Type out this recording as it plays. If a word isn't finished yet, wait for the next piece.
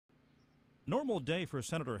Normal day for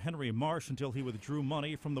Senator Henry Marsh until he withdrew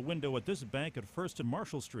money from the window at this bank at 1st and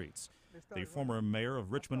Marshall Streets. The former mayor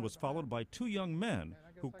of Richmond was followed by two young men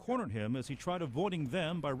who cornered him as he tried avoiding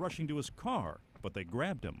them by rushing to his car, but they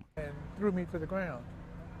grabbed him and threw me to the ground.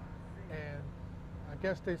 And I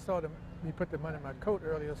guess they saw me put the money in my coat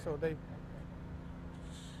earlier, so they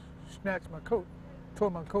snatched my coat,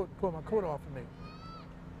 tore my coat, and pulled my coat off of me.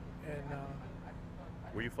 And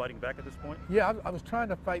were you fighting back at this point? Yeah, I was trying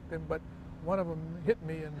to fight them, but one of them hit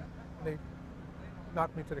me and they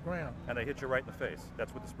knocked me to the ground. And they hit you right in the face.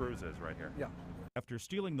 That's what this bruise is right here. Yeah. After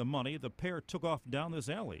stealing the money, the pair took off down this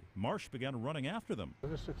alley. Marsh began running after them. There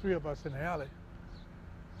was just the three of us in the alley,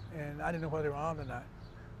 and I didn't know whether they were armed or not.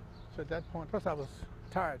 So at that point, plus I was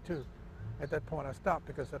tired too. At that point I stopped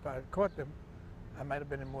because if I had caught them, I might have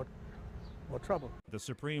been in more trouble. The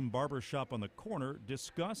Supreme Barber Shop on the corner,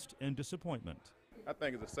 disgust and disappointment. I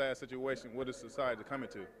think it's a sad situation what this society is coming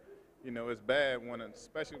to. You know, it's bad when,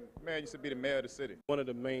 especially, mayor used to be the mayor of the city. One of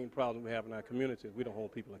the main problems we have in our community is we don't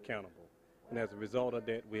hold people accountable. And as a result of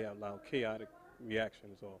that, we have allowed chaotic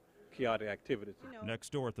reactions or chaotic activities.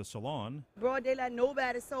 Next door at the salon. Broad daylight,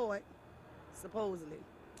 nobody saw it, supposedly.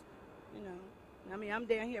 You know, I mean, I'm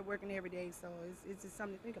down here working every day, so it's just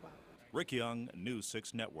something to think about. Rick Young, News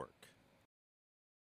 6 Network.